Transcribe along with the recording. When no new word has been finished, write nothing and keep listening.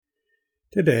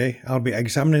Today I'll be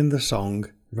examining the song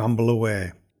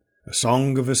Rambleaway, a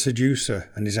song of a seducer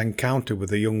and his encounter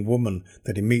with a young woman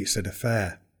that he meets at a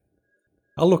fair.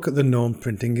 I'll look at the known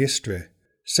printing history,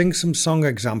 sing some song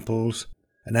examples,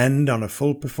 and end on a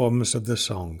full performance of the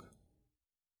song.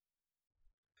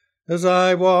 As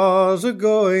I was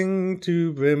a-going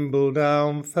to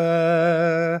Brimbledown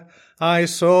fair, I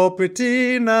saw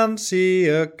pretty Nancy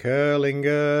a-curling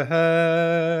her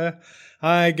hair.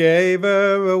 I gave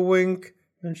her a wink,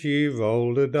 and she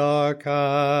rolled a dark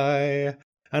eye,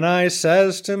 and I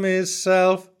says to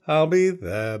myself, I'll be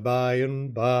there by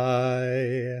and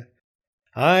by.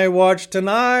 I watched and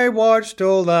I watched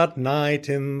all that night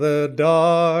in the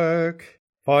dark,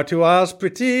 for to ask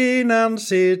pretty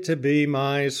Nancy to be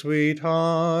my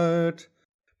sweetheart.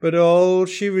 But oh,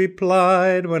 she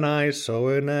replied when I saw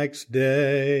her next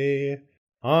day,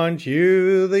 aren't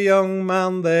you the young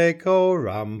man they call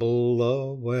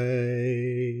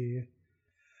Rambleaway?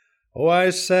 Oh, I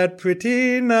said,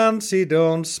 pretty Nancy,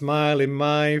 don't smile in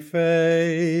my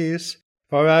face,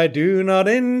 for I do not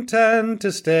intend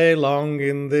to stay long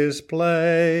in this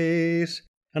place.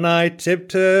 And I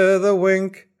tipped her the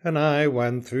wink, and I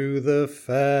went through the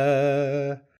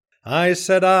fair. I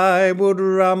said I would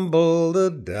ramble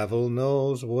the devil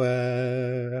knows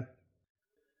where.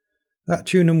 That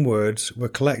tune and words were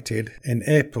collected in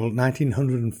April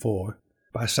 1904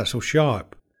 by Cecil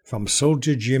Sharp from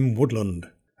Soldier Jim Woodland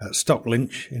at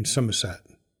Stocklynch in Somerset.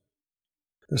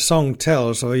 The song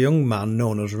tells of a young man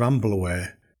known as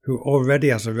Rambleaway, who already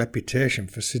has a reputation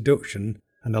for seduction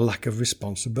and a lack of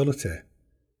responsibility.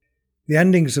 The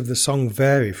endings of the song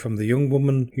vary from the young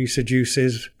woman he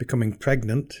seduces becoming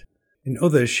pregnant. In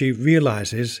others she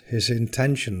realises his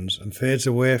intentions and fades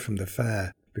away from the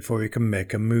fair before he can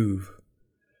make a move.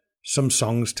 Some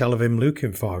songs tell of him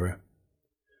looking for her.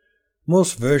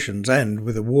 Most versions end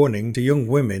with a warning to young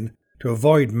women to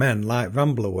avoid men like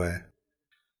Rambleaway.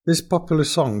 This popular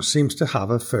song seems to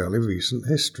have a fairly recent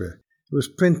history. It was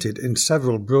printed in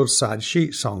several broadside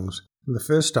sheet songs in the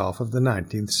first half of the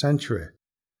 19th century.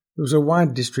 There was a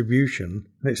wide distribution,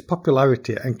 and its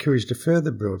popularity encouraged a further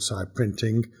broadside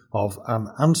printing of An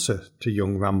Answer to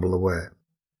Young Rambleaway.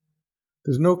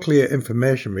 There is no clear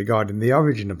information regarding the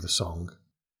origin of the song.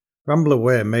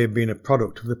 Rambleaway may have been a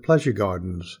product of the pleasure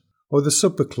gardens, or the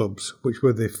supper clubs which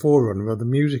were the forerunner of the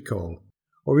music hall,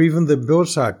 or even the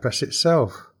broadside press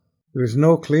itself. There is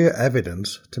no clear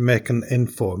evidence to make an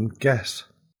informed guess.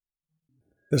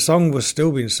 The song was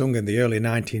still being sung in the early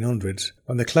 1900s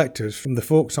when the collectors from the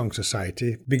Folk Song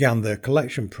Society began their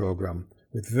collection programme,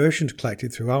 with versions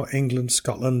collected throughout England,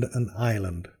 Scotland and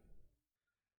Ireland.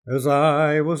 As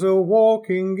I was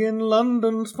a-walking in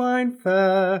London's fine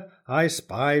fair, I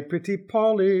spied pretty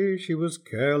Polly, she was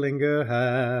curling her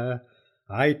hair.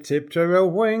 I tipped her a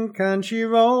wink and she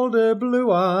rolled her blue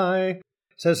eye.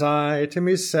 Says I to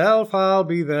myself, I'll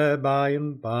be there by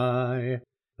and by.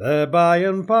 There by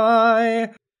and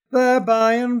by, there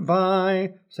by and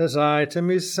by. Says I to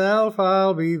myself,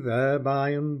 I'll be there by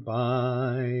and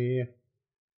by.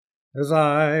 As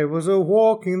I was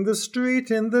a-walking the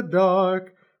street in the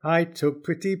dark, I took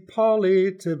pretty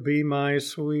Polly to be my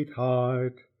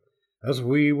sweetheart. As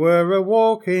we were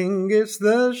a-walking, it's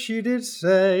thus she did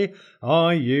say,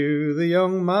 are you the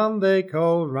young man they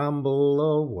call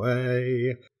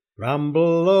Rambleaway?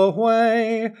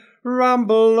 Rambleaway,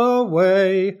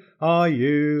 Rambleaway, are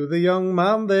you the young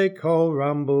man they call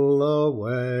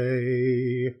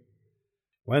Rambleaway?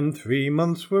 When 3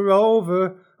 months were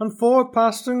over and 4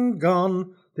 past and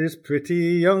gone, this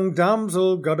pretty young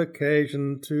damsel got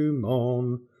occasion to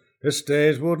moan. Her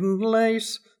stays wouldn't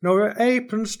lace, nor her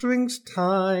apron strings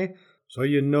tie, so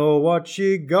you know what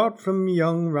she got from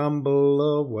young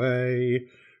Rambleaway.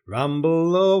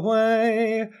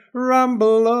 Rambleaway,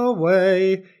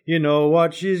 Rambleaway, you know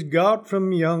what she's got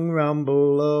from young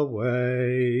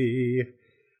Rambleaway.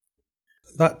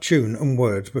 That tune and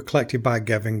words were collected by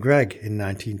Gavin Gregg in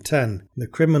 1910 in the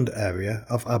Crimond area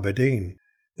of Aberdeen.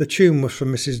 The tune was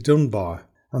from Mrs. Dunbar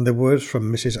and the words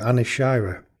from Mrs. Annie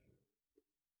Shirer.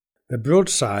 The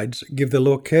broadsides give the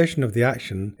location of the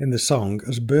action in the song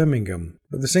as Birmingham,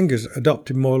 but the singers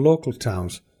adopted more local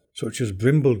towns such as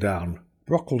Brimbledown,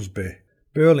 Brocklesby,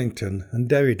 Burlington and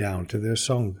Derrydown to their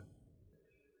song.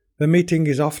 The meeting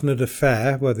is often at a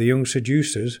fair where the young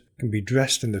seducers can be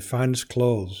dressed in the finest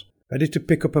clothes, ready to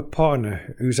pick up a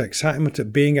partner whose excitement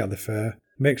at being at the fair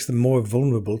makes them more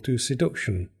vulnerable to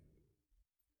seduction.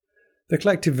 The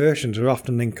collected versions are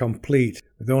often incomplete,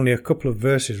 with only a couple of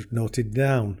verses noted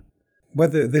down.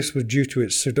 Whether this was due to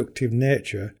its seductive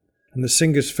nature, and the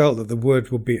singers felt that the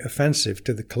words would be offensive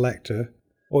to the collector,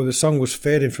 or the song was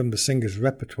fading from the singer's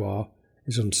repertoire,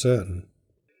 is uncertain.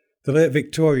 The late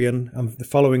Victorian and the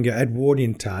following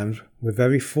Edwardian times were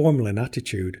very formal in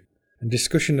attitude, and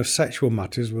discussion of sexual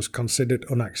matters was considered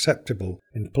unacceptable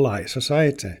in polite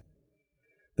society.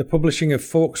 The publishing of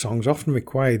folk songs often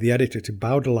required the editor to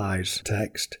bowdilize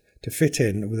text to fit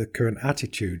in with the current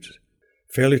attitudes.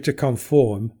 Failure to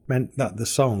conform meant that the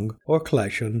song or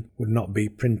collection would not be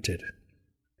printed.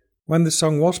 When the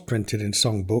song was printed in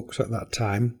songbooks at that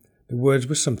time, the words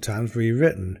were sometimes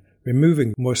rewritten,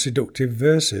 removing more seductive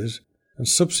verses and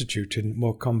substituting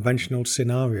more conventional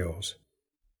scenarios.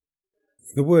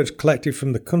 The words collected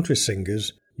from the country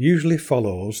singers usually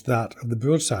follows that of the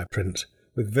broadside print,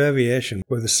 with variation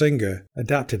where the singer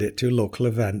adapted it to local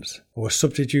events or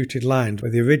substituted lines where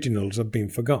the originals had been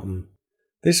forgotten.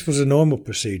 This was a normal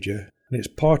procedure, and it's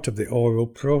part of the oral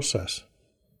process.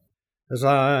 As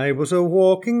I was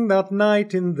a-walking that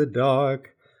night in the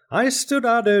dark, I stood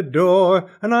at her door,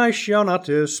 and I shone at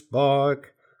her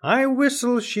spark. I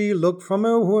whistled, she looked from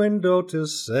her window to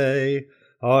say,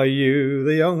 "Are you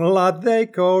the young lad they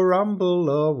call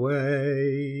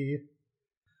Rambleaway?"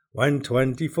 When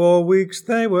 24 weeks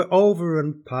they were over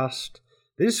and past,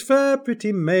 this fair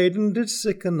pretty maiden did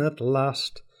sicken at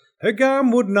last. Her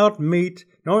gown would not meet,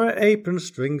 nor her apron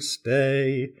string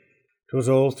stay. 'Twas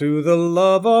all through the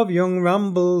love of young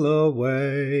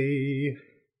Rambleaway.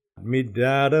 Me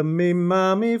dad and me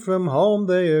mammy from home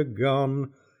they are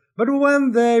gone, but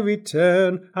when they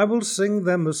return I will sing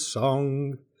them a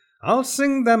song. I'll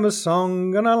sing them a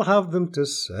song and I'll have them to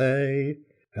say,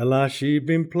 "Ella, she's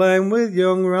been playing with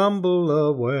young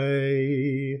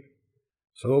Rambleaway."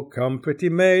 So come, pretty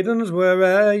maidens,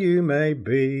 where'er you may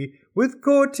be, with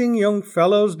courting young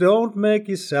fellows don't make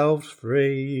yourselves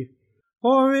free.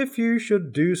 For if you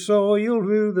should do so, you'll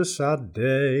rue the sad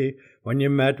day when you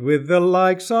met with the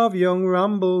likes of young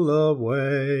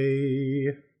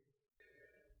Rambleaway.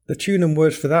 The tune and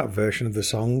words for that version of the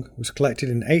song was collected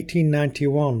in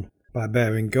 1891 by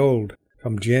Baring Gould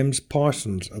from James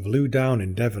Parsons of Lew Down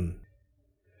in Devon.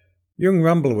 Young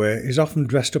Rambleaway is often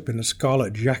dressed up in a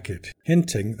scarlet jacket,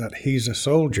 hinting that he's a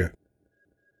soldier.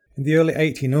 In the early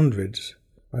 1800s,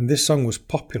 when this song was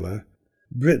popular,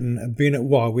 Britain had been at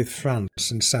war with France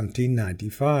since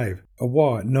 1795, a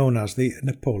war known as the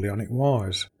Napoleonic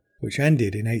Wars, which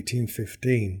ended in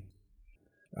 1815.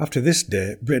 After this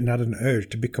date, Britain had an urge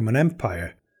to become an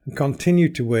empire and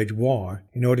continued to wage war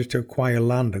in order to acquire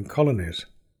land and colonies.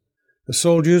 The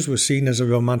soldiers were seen as a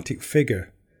romantic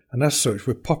figure, and as such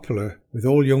were popular with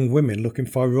all young women looking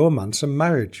for romance and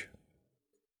marriage.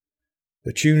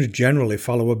 The tunes generally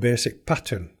follow a basic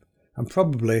pattern, and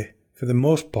probably for the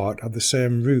most part have the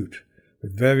same root,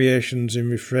 with variations in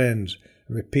refrains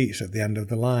and repeats at the end of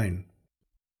the line.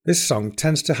 This song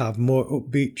tends to have more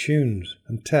upbeat tunes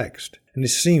and text, and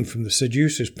is seen from the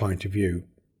seducer's point of view.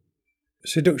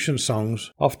 Seduction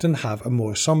songs often have a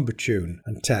more sombre tune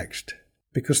and text,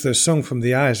 because they're sung from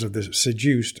the eyes of the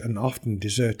seduced and often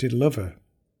deserted lover.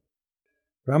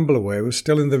 Rambleaway was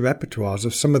still in the repertoires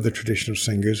of some of the traditional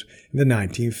singers in the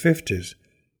 1950s.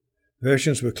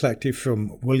 Versions were collected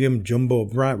from William Jumbo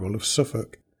Brightwell of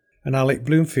Suffolk and Alec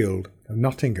Bloomfield of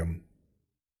Nottingham.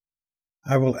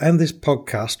 I will end this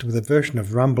podcast with a version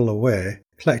of Rambleaway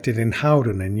collected in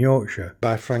Howden in Yorkshire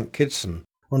by Frank Kidson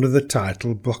under the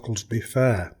title Brocklesby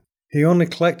Fair. He only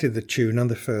collected the tune and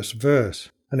the first verse,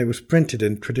 and it was printed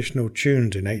in Traditional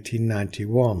Tunes in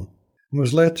 1891 and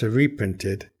was later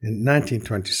reprinted in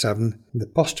 1927 in the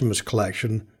posthumous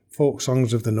collection Folk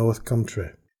Songs of the North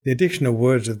Country. The additional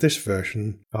words of this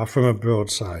version are from a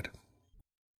broadside.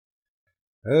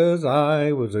 As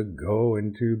I was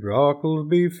a-going to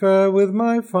Brocklesby Fair with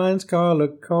my fine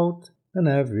scarlet coat and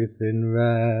everything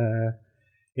rare,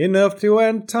 enough to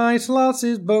entice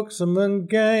lasses buxom and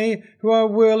gay, who are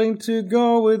willing to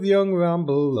go with young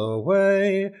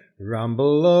Rambleaway,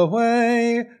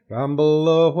 Rambleaway,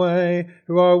 Rambleaway,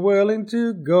 who are willing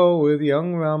to go with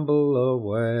young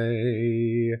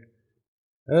Rambleaway.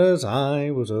 As I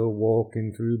was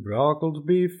a-walking through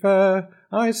Brocklesby Fair,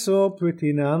 I saw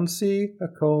pretty Nancy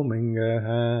a-combing her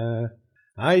hair.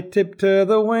 I tipped her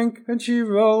the wink, and she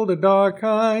rolled a dark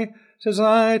eye. Says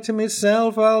I to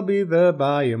myself, I'll be there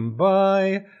by and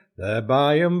by, there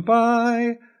by and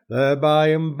by, there by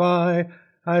and by.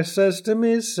 I says to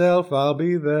myself, I'll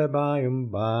be there by and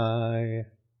by.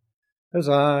 As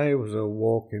I was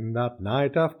a-walking that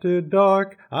night after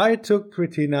dark, I took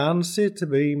pretty Nancy to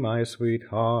be my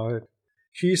sweetheart.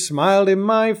 She smiled in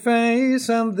my face,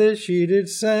 and this she did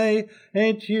say,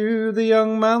 "Ain't you the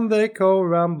young man they call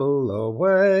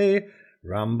Rambleaway?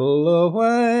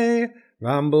 Rambleaway,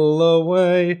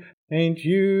 Rambleaway, ain't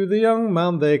you the young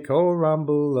man they call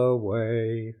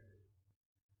Rambleaway?"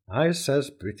 I says,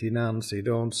 pretty Nancy,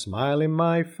 don't smile in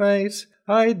my face,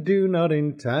 I do not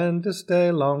intend to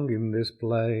stay long in this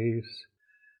place.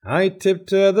 I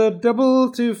tipped her the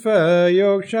double to fair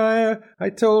Yorkshire, I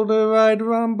told her I'd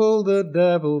ramble the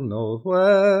devil knows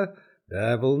where,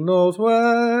 devil knows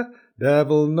where,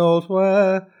 devil knows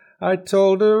where, I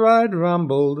told her I'd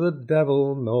ramble the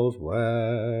devil knows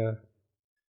where.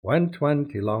 When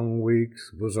 20 long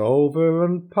weeks was over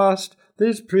and past,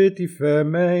 this pretty fair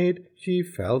maid, she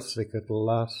fell sick at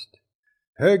last.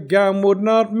 Her gown would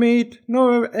not meet,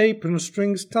 nor her apron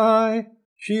strings tie,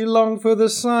 she longed for the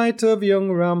sight of young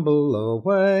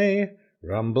Rambleaway,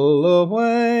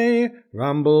 Rambleaway,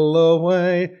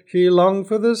 Rambleaway, she longed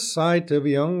for the sight of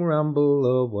young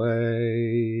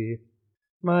Rambleaway.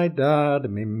 My dad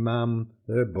and me mam,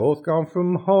 they're both gone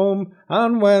from home,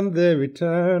 and when they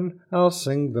return, I'll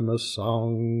sing them a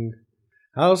song.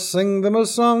 I'll sing them a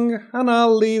song, and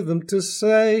I'll leave them to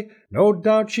say, no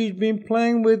doubt she's been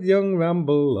playing with young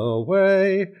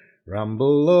Rambleaway,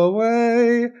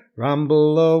 Rambleaway,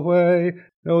 Rambleaway,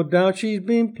 no doubt she's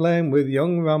been playing with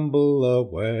young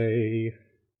Rambleaway.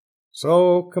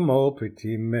 So come all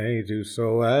pretty maids,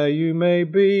 whosoe'er you may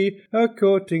be,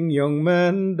 a-courting young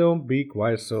men, don't be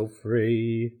quite so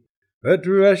free. But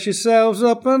dress yourselves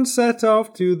up and set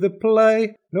off to the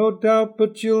play, no doubt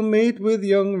but you'll meet with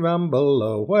young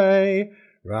Rambleaway,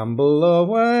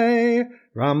 Rambleaway,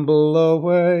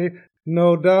 Rambleaway,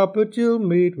 no doubt but you'll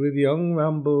meet with young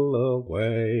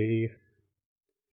Rambleaway.